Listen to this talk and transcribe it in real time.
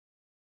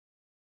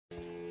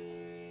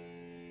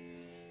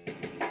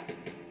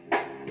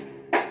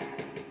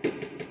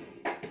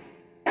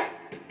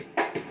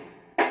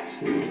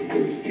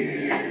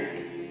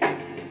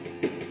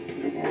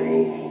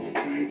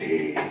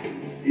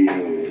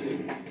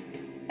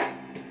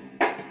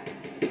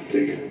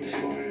Thinking I'm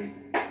fine.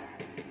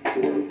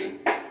 Work.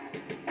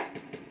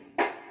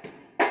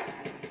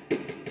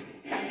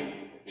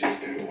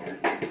 Just at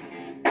work.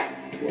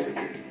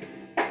 Working.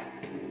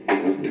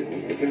 I'm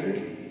doing my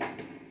thing.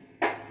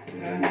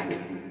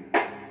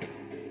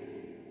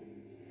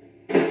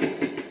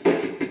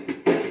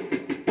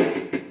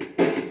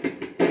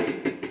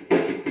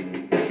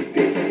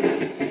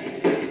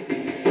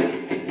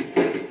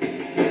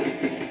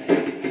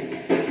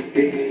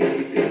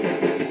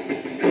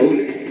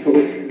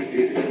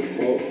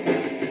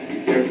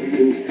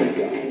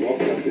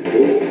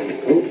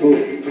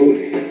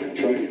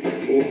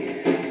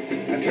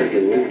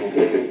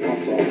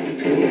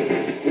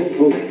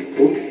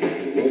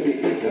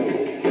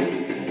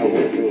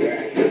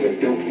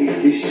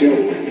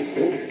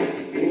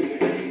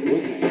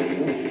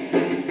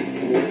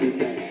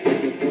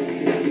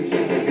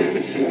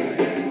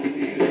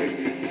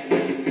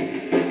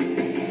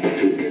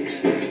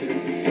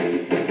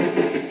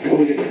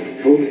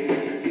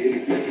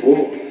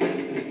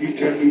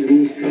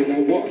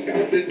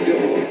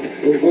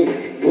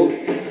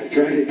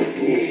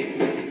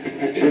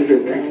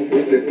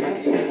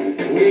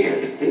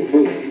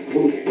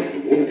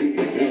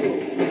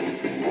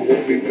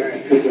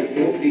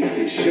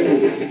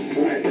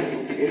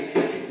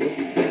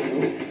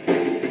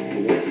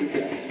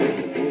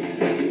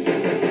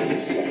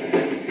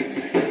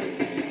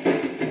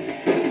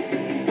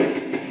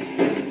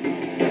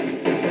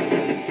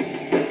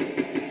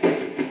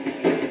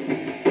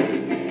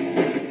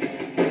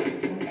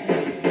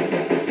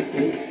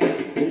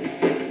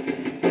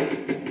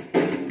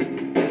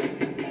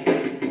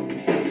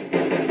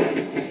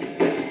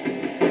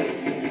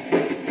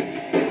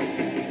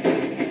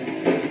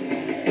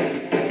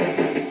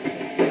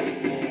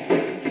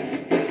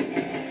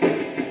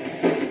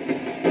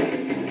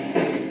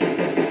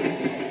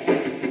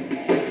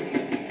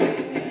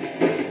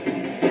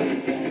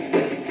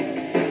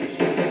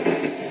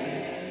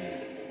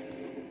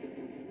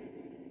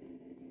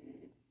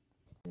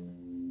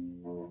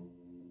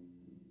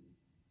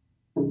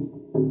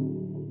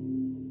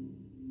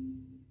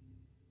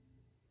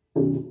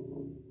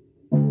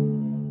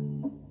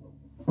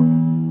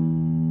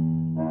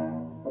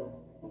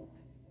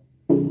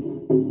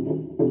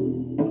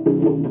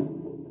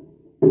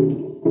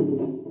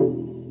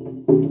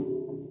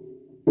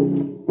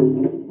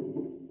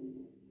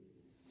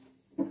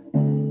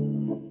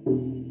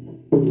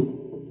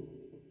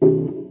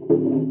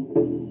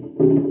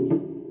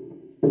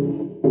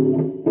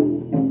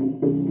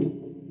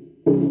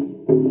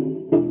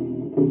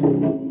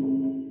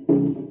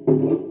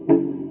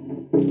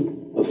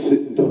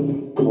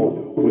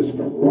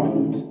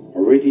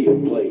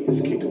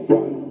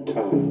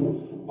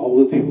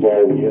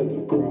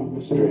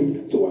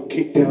 So I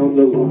kick down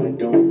the line,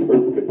 don't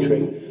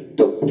perpetrate.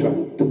 Don't try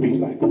to be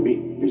like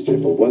me, bitch.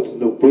 If I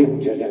wasn't no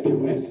bitch, I'd have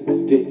your ass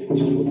instead.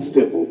 Just for the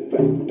simple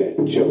fact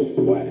that you're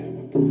whack.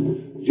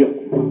 Yuck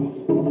mouth.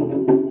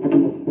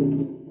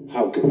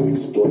 How can I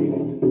explain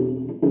it?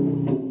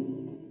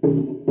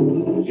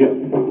 Yuck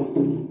mouth.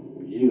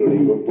 You don't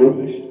even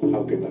brush.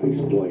 How can I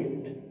explain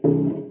it?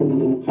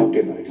 How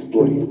can I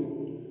explain it?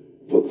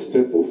 For the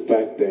simple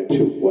fact that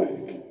you're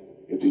whack.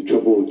 If the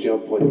trouble will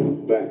jump on your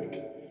back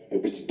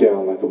and beat you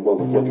down like a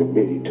motherfucking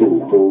mini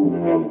tool, fool.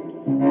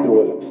 You know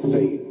what I'm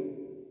saying?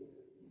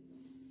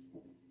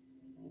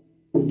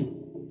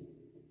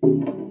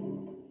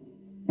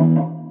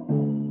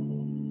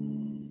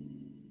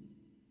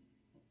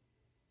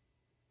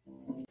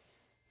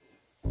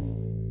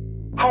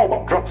 How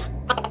about drums?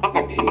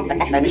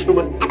 An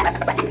instrument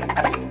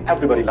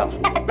everybody loves.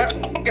 How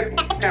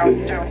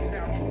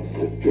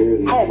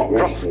about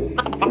drums?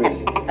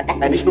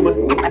 An instrument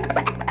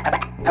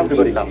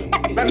everybody loves. I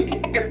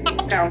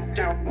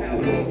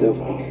have a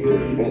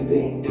self-procured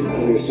method to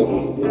clear some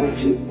of the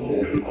bullshit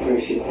that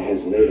depression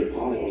has laid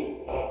upon me.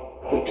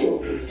 The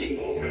drug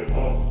routine.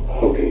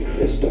 Okay,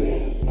 let's start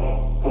it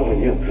up. I'm a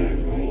young guy,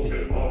 right?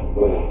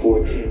 But in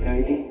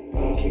 1490,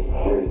 I became a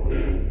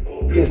birthday.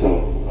 Yes,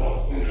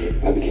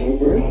 I became a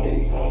birthday.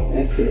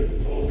 That's it.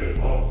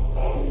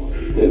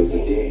 There was a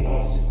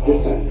dance. This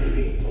side of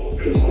me,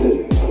 there stood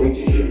a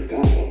courageous young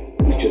guy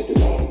who's just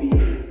about to be,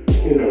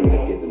 you know,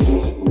 like in the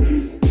music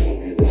movies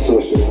and the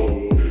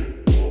sorceries,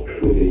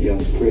 with a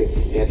young prince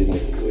standing on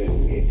the cliff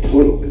in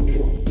total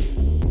control,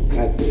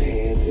 clapping his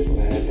hands and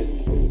laughing,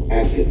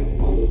 acting a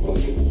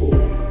motherfucking fool.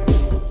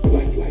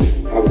 Like,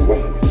 I was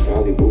watching this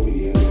Valley movie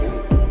the other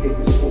night. It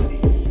was funny.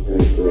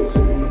 Earth girls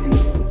are easy.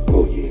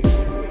 Oh yeah,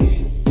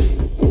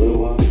 a little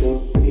while ago,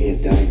 me and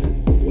Diamond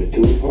went to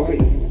a party.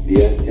 The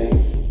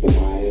Aztecs, the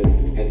Mayas,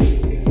 and the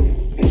Incas.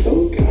 And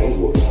those guys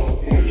were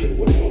action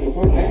with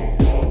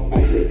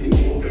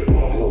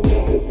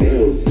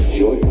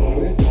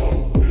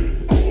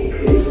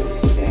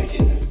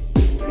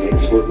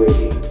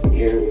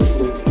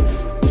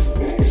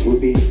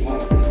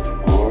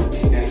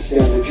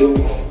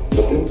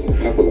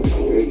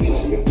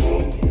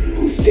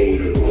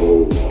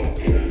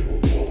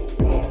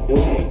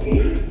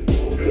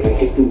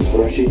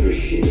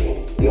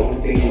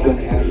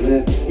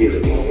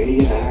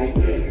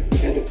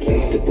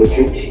but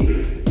you're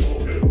cheating.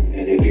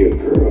 And if you're a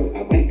girl,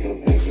 I might come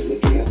back and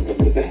look you up from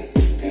the back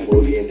and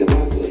move you into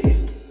my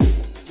place.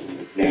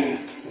 Now,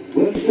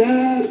 what's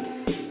up?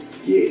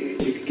 Yeah,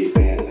 you can get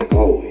mad like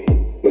always,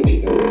 but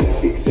you know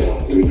that big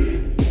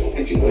 7-3,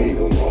 and you know you're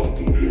gonna want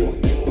me if you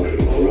want that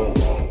fucking rum,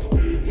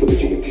 so that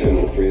you can tell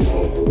your friends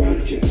all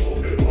around you.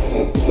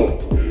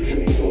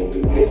 Train home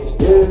in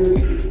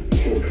Pittsburgh,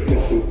 come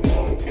through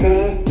my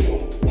car,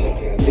 check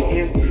out the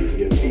empty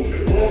your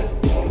pizza.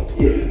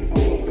 Yeah, I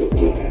wanna go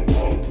through that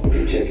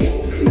and check out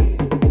the scene.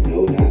 No,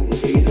 not the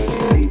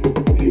 800 people.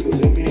 People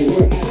say, man,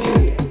 where I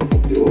check it?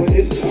 Doing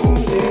this song,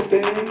 man,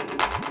 bang.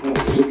 I'm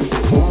looking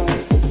for fun.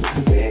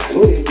 Man, go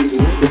ahead, be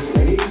doing some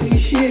crazy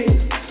shit.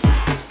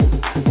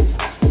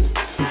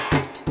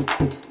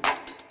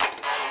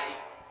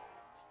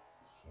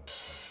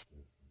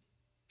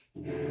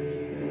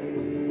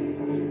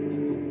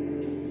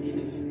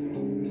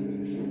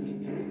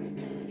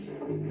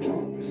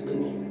 Thomas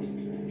Cole,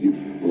 you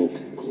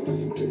broken glass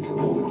and take your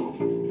money,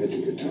 and you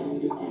can tell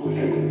that I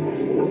have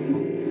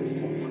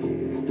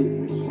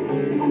stupid shit.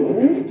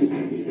 What? I think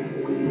you need to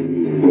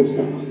believe this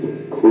house is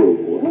cool.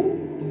 What?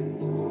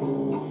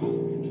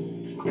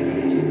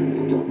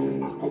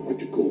 I want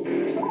you to go.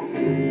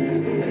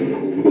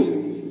 This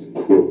house is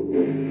cool.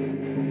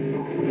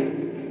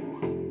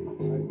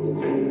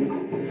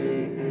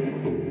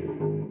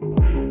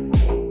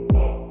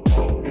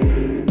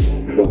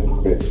 Black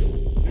man,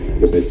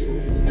 the nation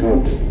is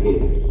coming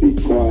in. Be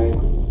quiet.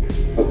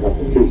 A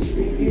complication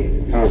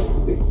begins.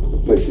 Constantly, the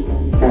place is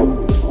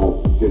confident on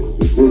this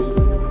position.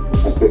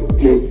 I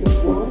spectate the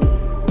one.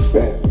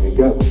 Bad and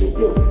government in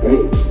your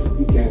face.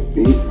 You can't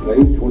be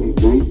slave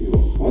 23. You a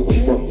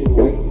motherfucking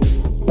way.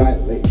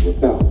 Violate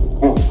without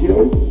yo.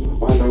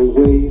 Find a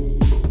way.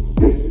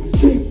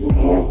 Escape from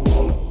home.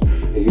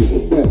 And use a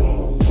set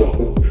on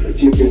something. A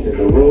chicken in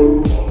the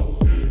road.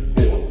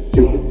 And a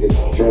chicken in the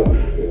truck.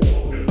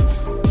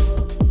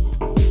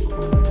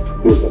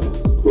 This house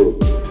is cool.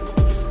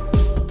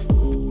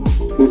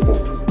 This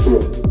house is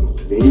cool.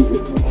 Me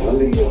with my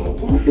money in my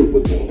pocket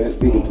with the best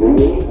thing to grow. I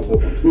know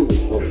my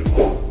feelings don't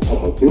stop.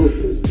 I'm a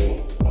businessman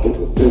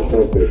with a sense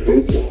of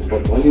adventure. My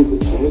money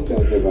was spent, I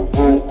never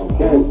hide my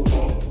balls.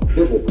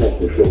 Never crack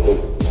the joke.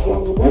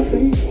 While my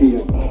baby,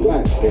 I'm a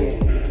black man.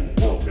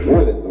 I'm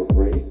running the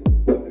race.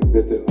 The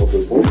inventor of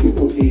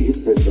emotional needs,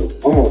 inventor of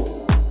all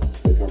time.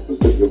 The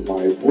composition of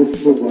my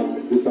emotional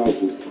ride. This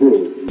house is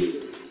cool.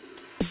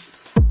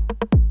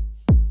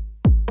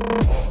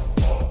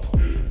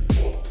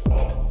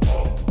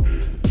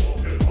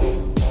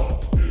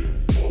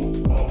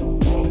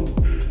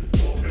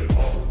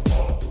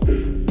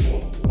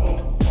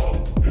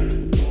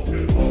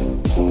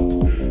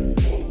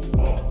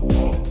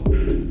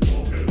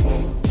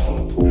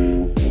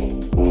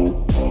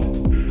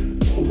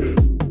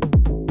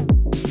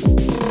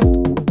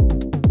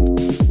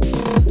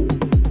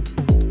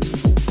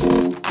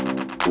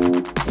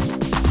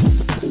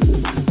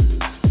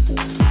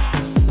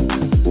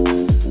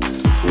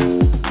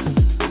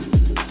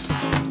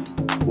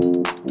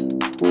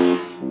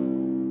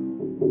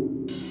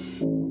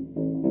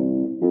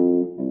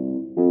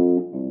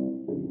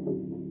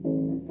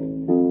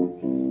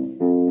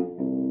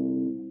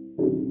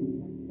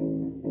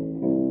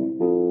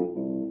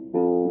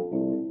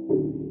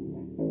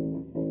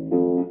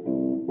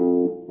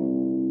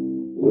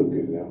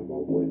 Looking out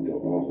my window,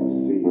 all I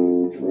see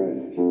is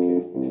trash.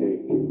 Can't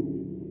take it.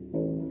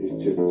 It's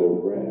just the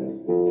rest.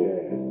 The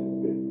gas has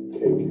been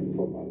taken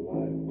from my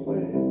life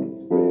plan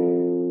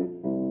span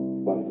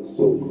by the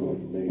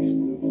so-called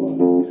nation of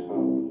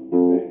uncommon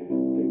man.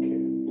 They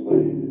can't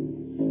plan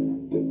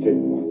to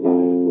take my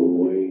life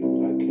away.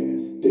 I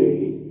can't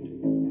stay.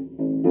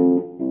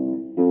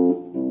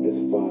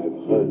 It's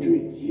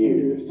 500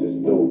 years. It's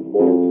no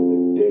more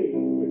than a day.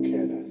 But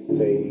can I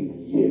say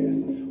yes?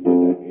 When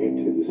I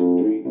enter the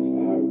streets,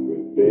 I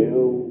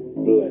rebel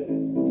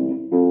blessed.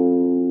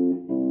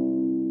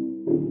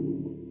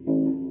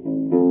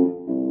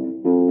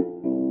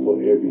 For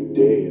every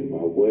day in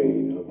my way,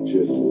 I'm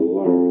just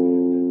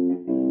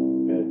learning.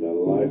 And a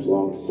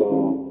lifelong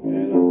song,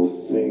 and I'm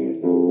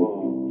singing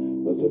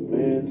along. But the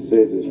man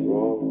says it's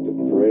wrong to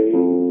pray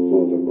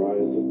for the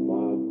rise of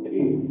my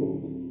people.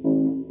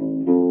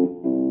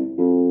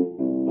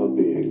 I'm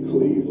being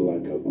cleaved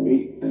like a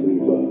meat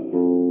cleaver.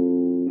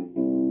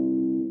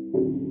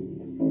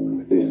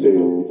 They say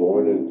I'm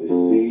born and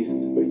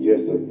deceased, but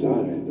yes, I'm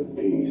dying of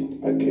peace.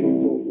 I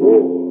came for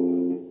war.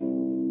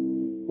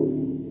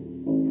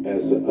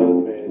 As the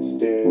unmanned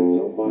stands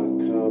on my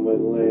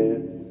common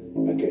land,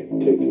 I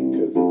can't take it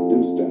cause the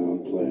new style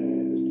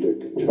plan is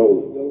they're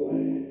controlling the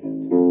land.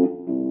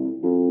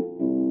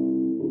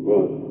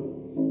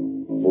 Run-ons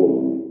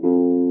forward.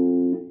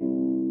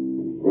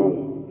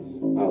 Run-ons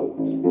out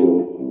the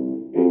door.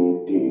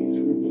 AD's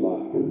reply.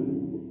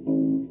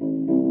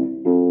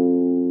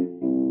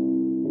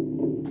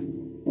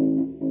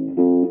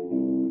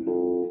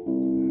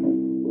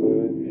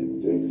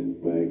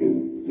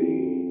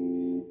 Magazines.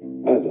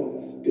 I don't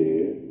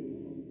stare.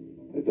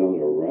 I don't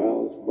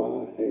arouse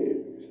my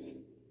hairs.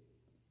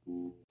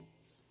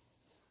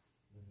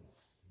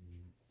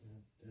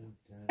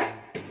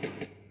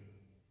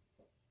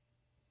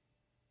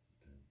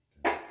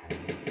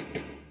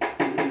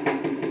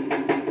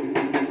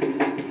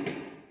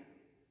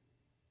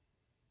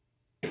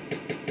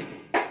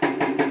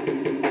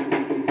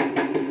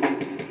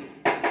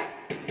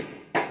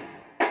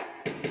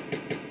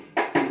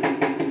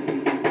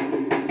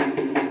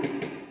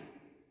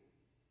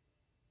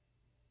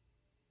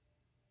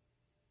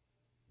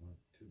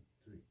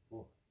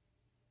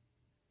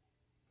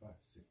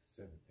 6,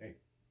 7, 8,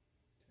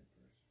 10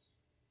 verses.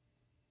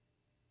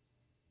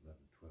 11,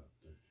 12,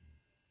 13.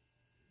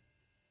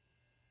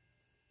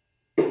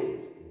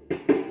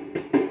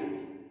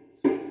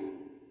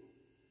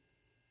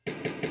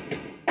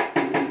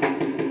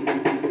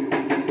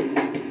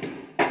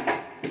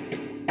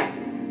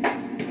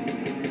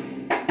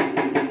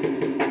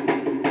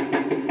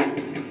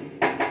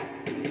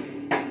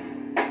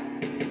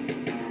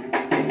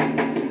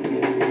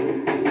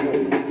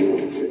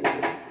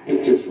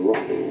 Just rock.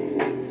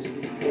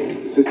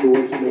 The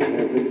situation of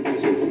heaven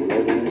is just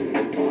leveling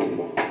in my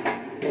mind.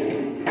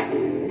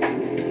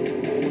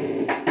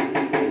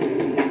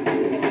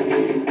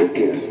 But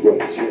guess what?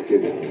 Check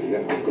it out.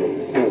 Now I'm gonna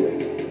sell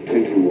it.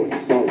 Tell you what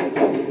it's all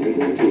about.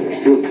 Meaning to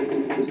a sugar.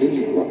 But then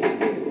you rock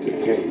into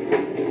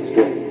Tennessee and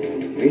straight.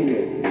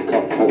 Meaning you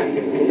call cutting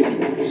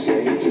in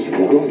shame. Just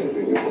rock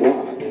in the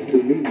quad. The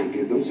meaning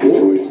is a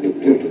situation of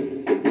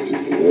heaven. But we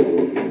just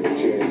leveling in a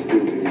chance to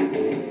be.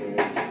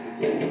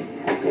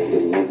 The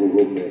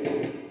lovable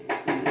man.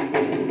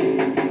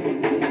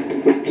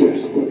 But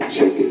guess what?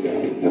 Check it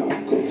out. Now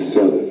I'm gonna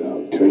sell it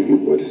out. Tell you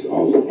what it's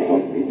all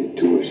about. Meaning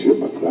to assure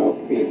my cloud.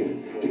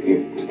 Meaning to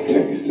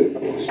entertain. Set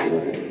on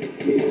strain.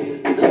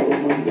 Meaning to call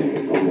my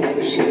name. I'm not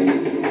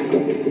ashamed. I'm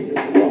gonna bring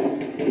a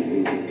quad. The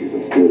meaning is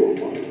a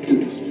form on the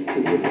deuce.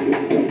 The meaning is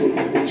double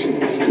and a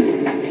chance to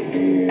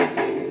enhance.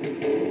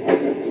 I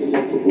got the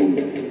lovable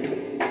man.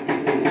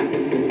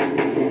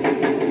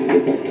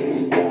 Look back in the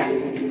sky.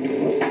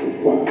 Must be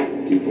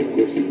wild. People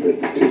pushing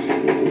repetition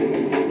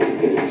in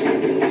the edge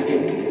of the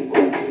same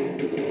crowd.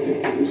 Cause I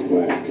think it was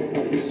whack, and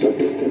all you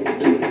suckers step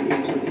into it.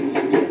 It's time to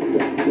step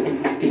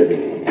back. Carry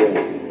my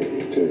gun, but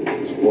they turn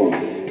this wrong.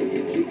 If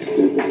they keep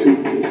stepping to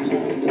me, it's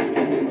time to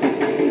act.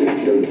 They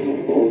carry my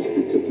balls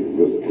because they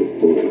really a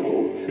bullet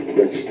hole.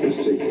 Direction is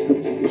taking,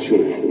 I'm taking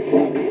short of the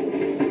bottom.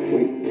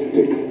 Wait,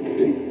 stay,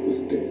 date was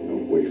staying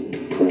away from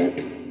the crack.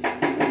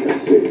 Like I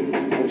said,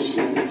 no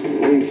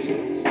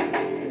situations.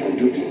 I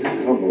knew just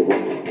to come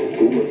around.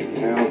 Moving from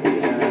town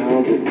to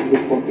town, this is the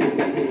funkiest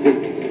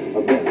state.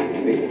 I'm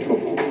emanating from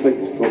my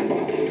place, from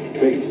my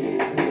space.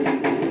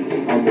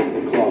 I'm in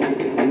the closet,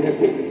 my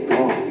nipple is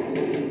gone.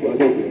 But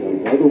there'll be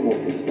another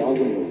one with stars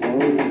on the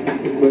phone.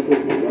 The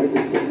present was right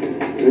to say,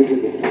 figure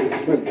the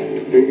placement,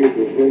 figure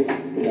the place,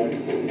 but I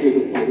figure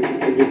the place,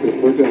 I get the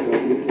first out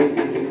of the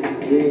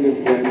second. Seeing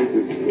and planning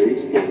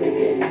disgrace for the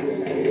rest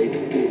that I hate.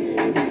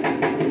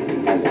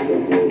 I love the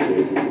whole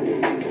business.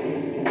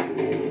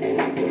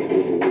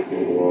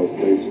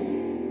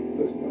 Station.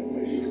 That's my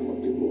nice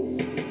one divorce.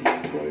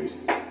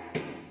 Nice.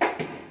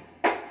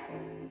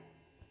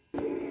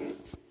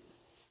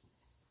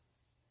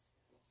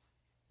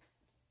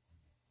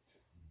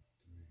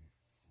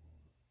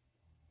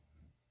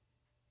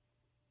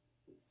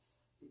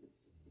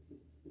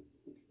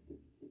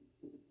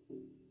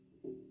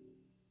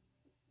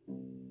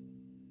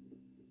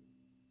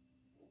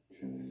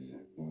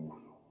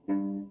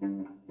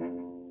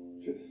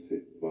 Just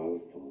sit by the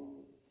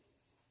phone.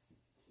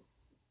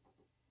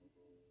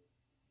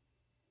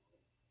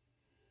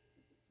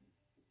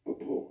 A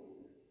poem.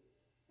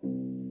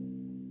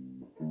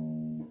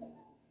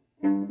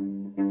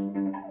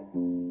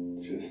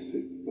 Just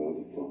sit by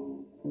the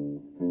phone.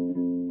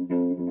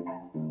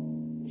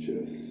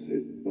 Just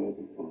sit by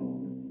the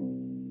phone.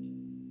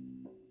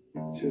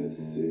 Just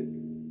sit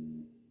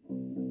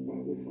by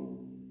the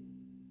phone.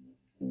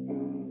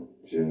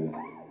 Just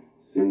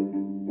sit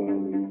by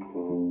the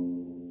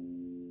phone.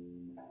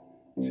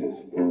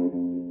 Just want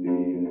to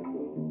be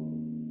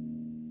alone.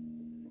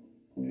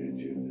 And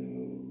you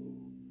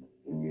know,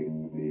 I'm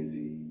getting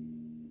busy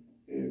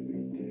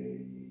every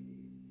day.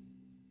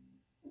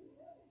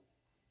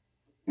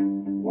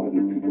 Why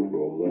do people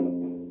roll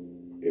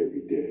up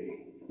every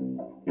day?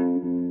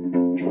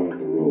 Trying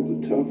to roll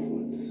the tough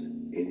ones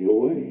in your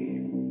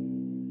way.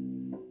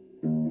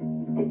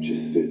 I'm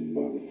just sitting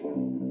by the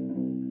phone.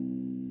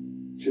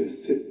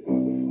 Just sit by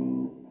the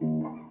phone.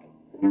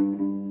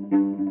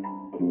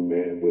 I'm a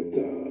man with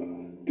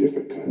a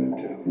different kind of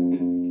talent.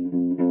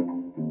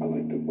 I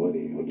like the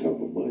money on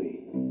top of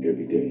money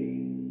every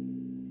day.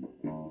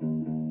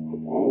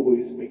 I'm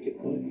always making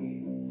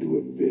money,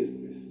 doing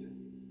business,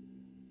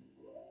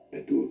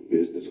 and doing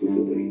business with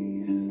the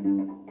ladies.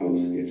 I'll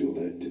schedule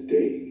that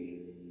today.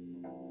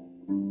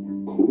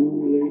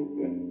 Cool, laid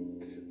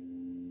back,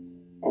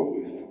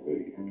 always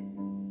familiar.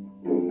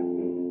 Let it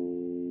know.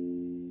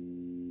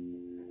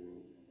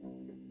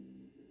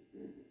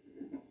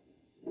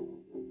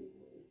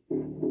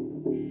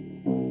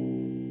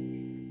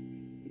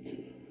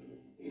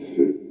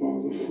 Sit by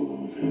the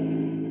phone.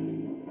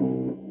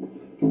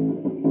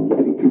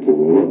 Why do people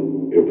roll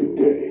up every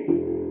day?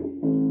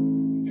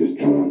 Just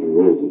trying to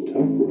roll the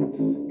tough ones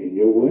in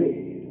your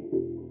way.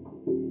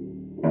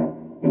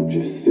 I'm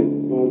just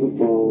sitting by the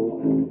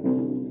phone.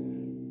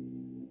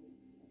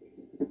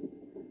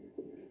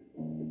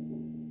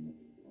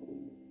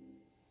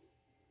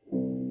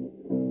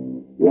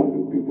 Why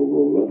do people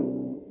roll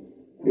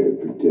up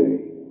every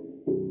day?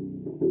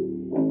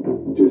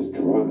 Just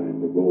trying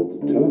to roll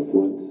the tough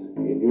ones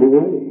in your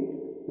way.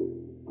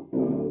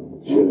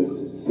 I'm just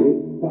just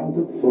sitting by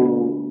the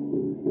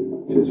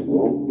phone, just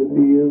wanting to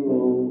be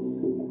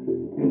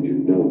alone. And you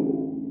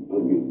know,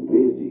 I'm getting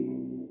busy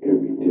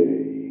every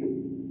day.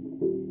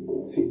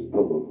 See,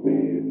 I'm a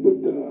man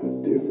with a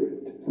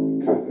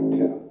different kind of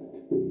talent.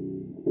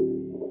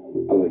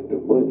 I like the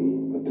money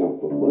on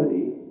top of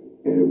money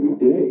every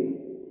day.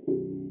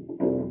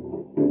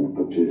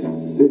 I'm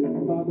just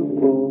sitting by the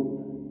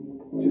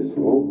phone, just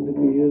wanting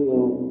to be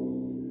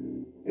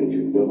alone. And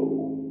you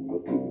know, I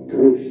can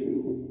curse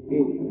you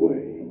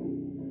anyway.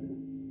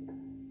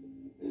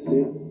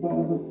 Sitting by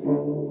the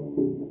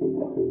phone,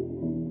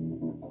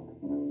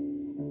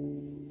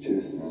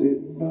 just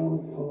sitting by the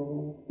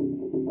phone.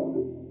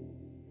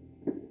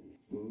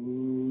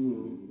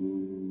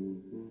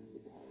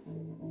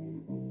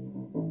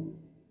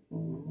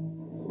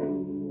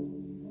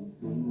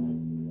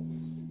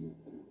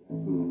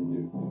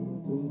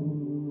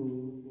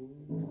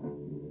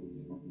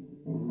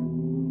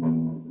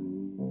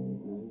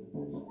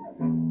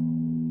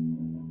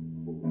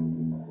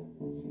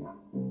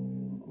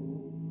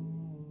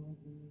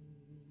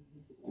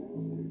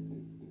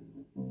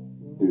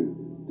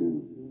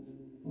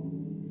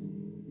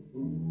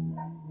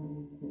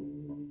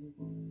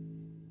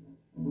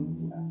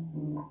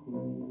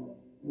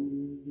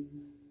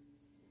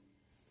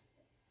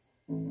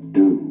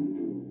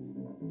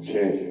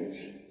 Change.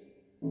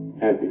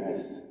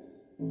 Happiness.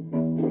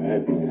 For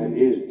happiness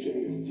is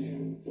change.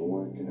 No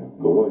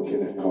one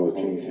cannot call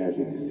change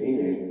happiness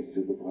in.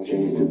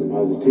 Change to the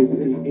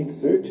positivity in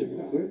search of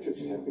knowledge.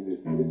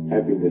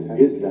 Happiness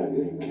is not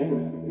and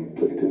cannot be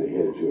put to the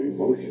head of your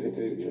emotions.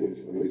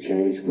 For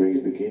change brings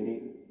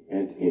beginning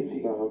and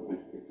ending.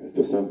 And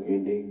for some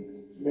ending,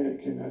 man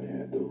cannot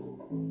handle.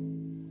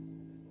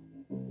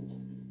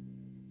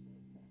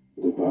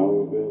 The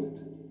power built.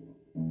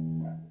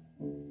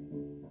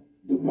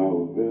 The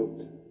power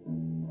built.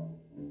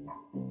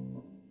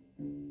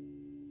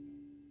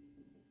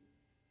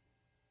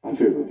 I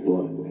favor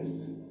bluntness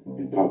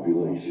in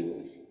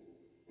population,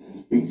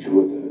 speech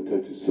with a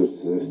touch of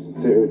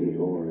sincerity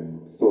or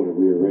sort of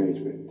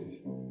rearrangement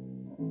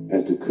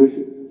as the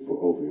cushion for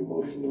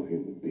over-emotional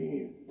human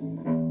beings.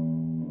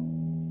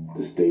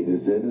 The state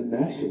is in a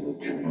national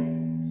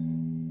trance,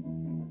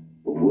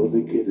 but will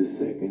they get a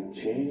second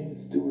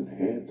chance to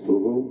enhance the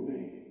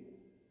romance?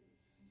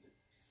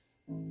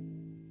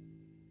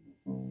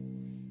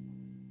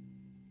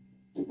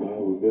 The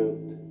power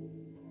belt.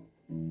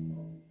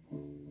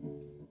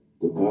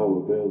 The power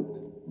belt.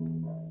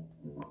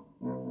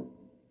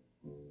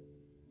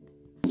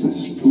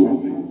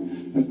 Destroy.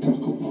 I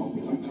talk about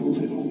me like a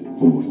little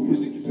boy. You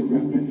see, the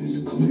rapping is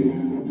clear.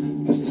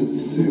 A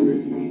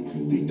sincerity.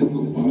 They talk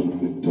about them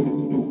and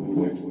don't know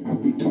where I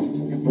be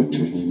talking about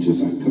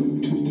changes I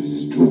come to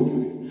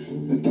destroy.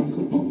 They talk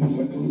about me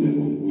like a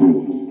little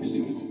boy. You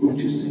see,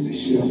 roaches in the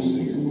shelves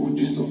here,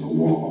 roaches on the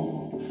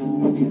wall.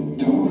 I'm getting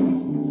taller.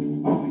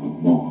 I'll eat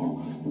them all.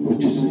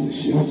 Roaches in the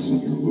shelves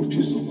here,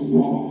 roaches on the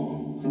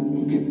wall.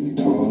 I'm getting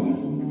taller.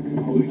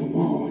 I'll eat them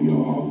all,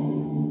 y'all.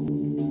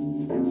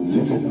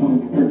 Living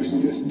on earth,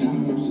 yes,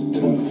 times are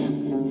tough.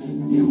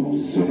 You want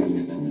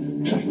sex,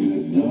 drinking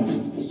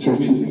enough,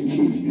 searching the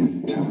key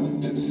in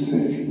time to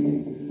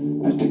say.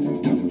 I take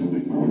the time to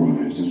make my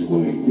rhymes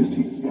way. You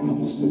see,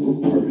 I'm a simple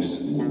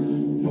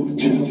person, no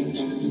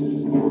challenges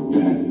or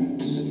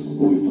patterns.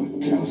 Or if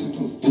I counsel,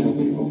 don't tell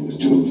me on the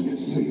chosen and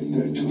say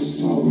that you're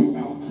sorry.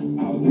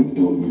 I'll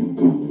ignore you,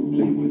 go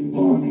play with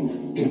Barney.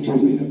 Get you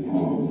later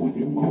on when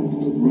you're on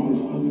the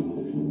run.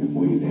 And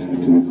way down to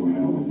the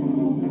ground with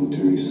my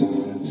military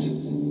signs.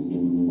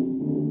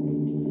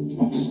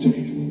 I'm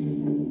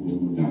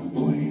staying, not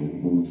playing.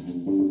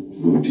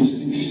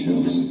 Roaches in the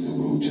shelves and the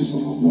roaches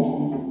on the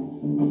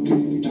wall. I'm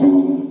getting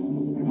taller,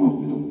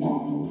 out in the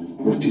wall.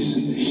 Roaches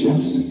in the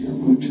shelves and your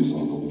roaches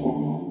on the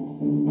wall.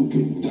 I'm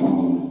getting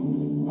taller,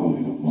 out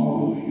in the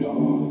mall,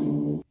 y'all.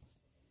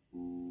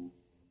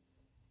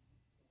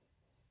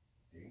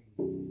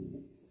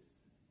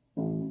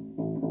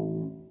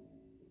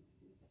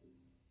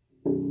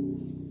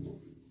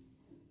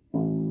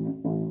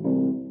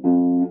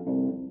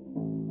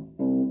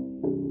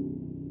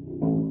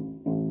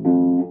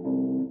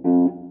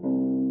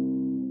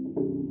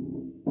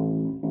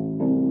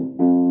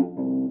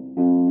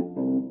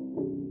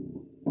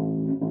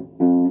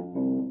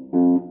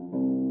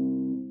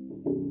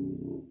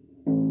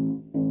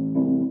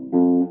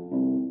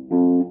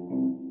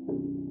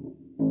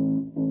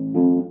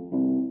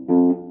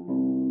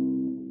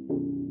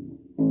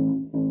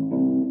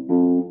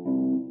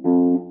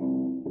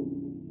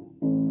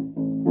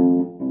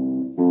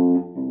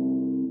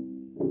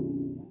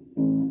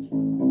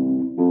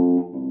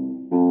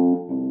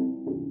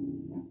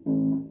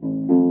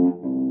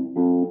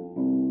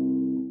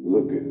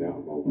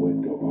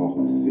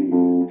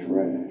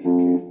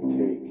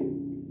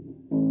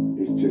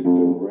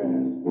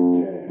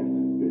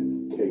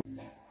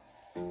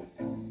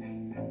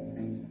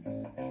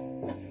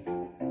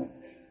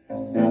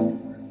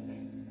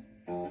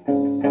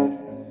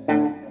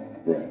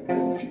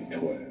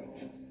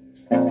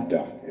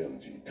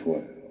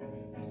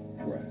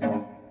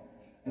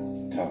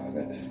 time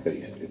and the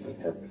space is a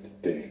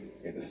permanent thing.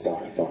 In the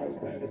sci-fi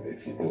matter,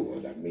 if you know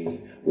what I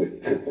mean.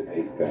 With triple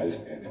A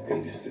baddest and an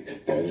 86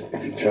 status.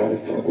 If you try to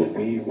fuck with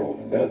me,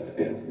 won't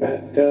nothing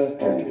matter.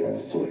 Turn your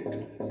ass slick,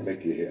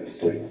 make your hair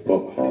slick.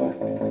 From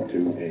behind,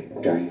 2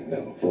 ain't got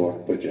enough. 4,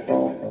 but you're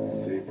high.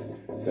 6,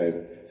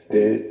 7,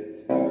 steady.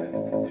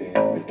 9,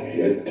 10, make your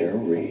head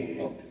turn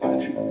red. I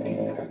treat D,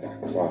 I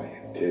got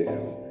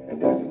clientele.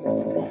 And when I'm on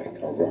the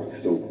mic, I rock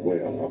so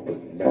well. I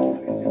put metal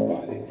in your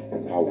body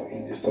and power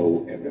in your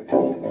soul. And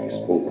before the night's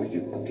over,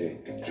 you can gain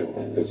control.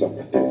 Cause I'm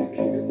a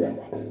dedicated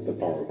rapper, the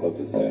power of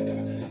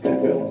disaster.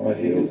 Step on my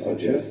heels or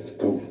just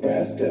go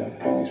faster.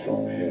 Pennies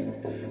from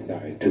heaven,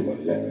 9 to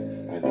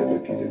 11. I never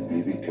get a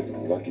BB cause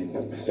I'm lucky.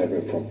 Number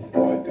 7 from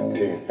 1 to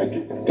 10. I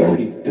get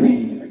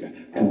 33. I got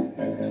 2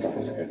 manic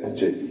signs and a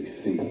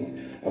JDC.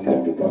 I'm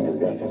never gonna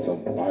rap for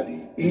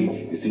somebody.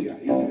 You see, I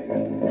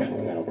even rap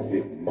out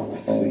in my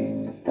sleep.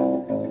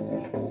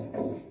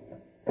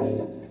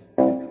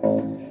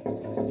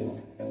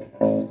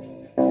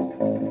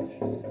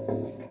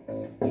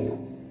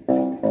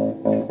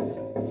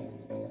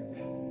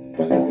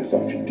 My name is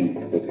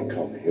AJGGJ, but they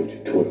call me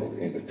LG12.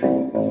 In the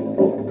field of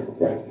work,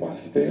 I rap my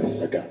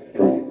spells. I got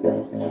pretty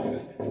brown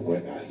eyes, and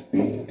when I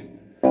speak,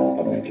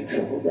 I make it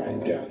tremble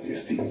right down your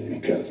seat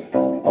because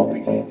I'll be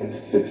in your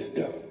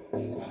system.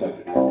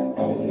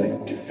 I'll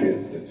make your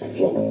feelings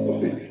flow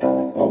a minute.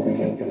 I'll be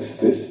in your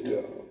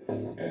system,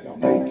 and I'll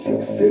make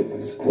your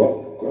feelings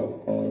grow.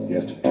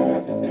 Yes, from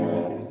time to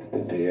time, the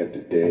day after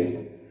day,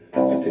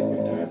 I take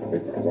my time to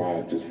make my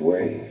rhyme this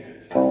way.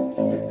 Sounds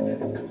like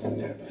miracles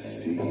never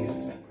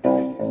cease.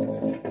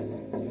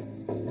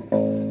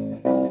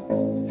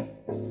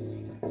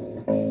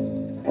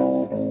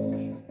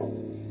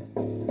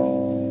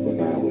 When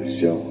I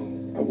was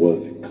young, I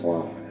was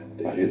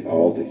inclined. I hit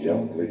all the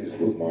young ladies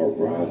with my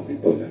rhymes,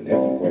 but I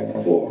never went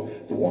for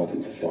the one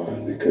who's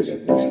fine because I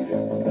knew she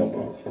had my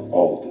number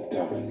all the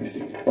time. You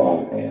see,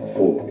 5 and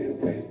 4, it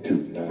went to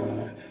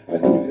 9. I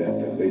knew that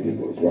the lady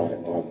was right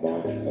on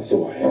my mind,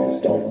 so I had to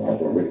start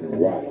operating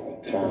right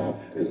on time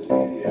because the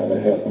lady had a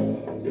hell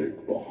of a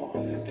big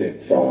behind. Then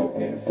 5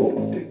 and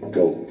 4 didn't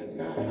go to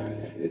 9.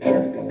 It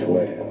turned to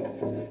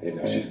 12, and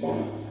now she's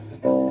mine.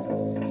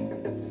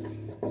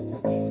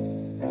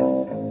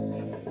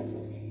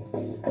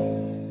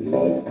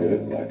 Love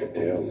good like a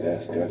tail,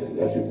 last gotta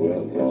love you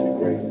well, love you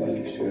great, like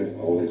you should,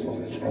 always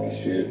want to try you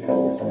should,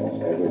 always wants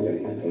every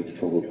day, hold your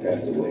trouble,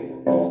 pass away,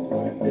 lost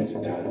my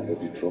major time,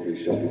 hold your trophy,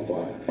 show you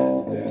fine,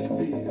 that's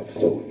me, I'm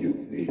so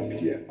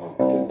unique, yeah, I'm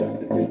the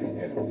Dr. Baby,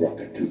 and I'm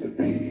rocking to the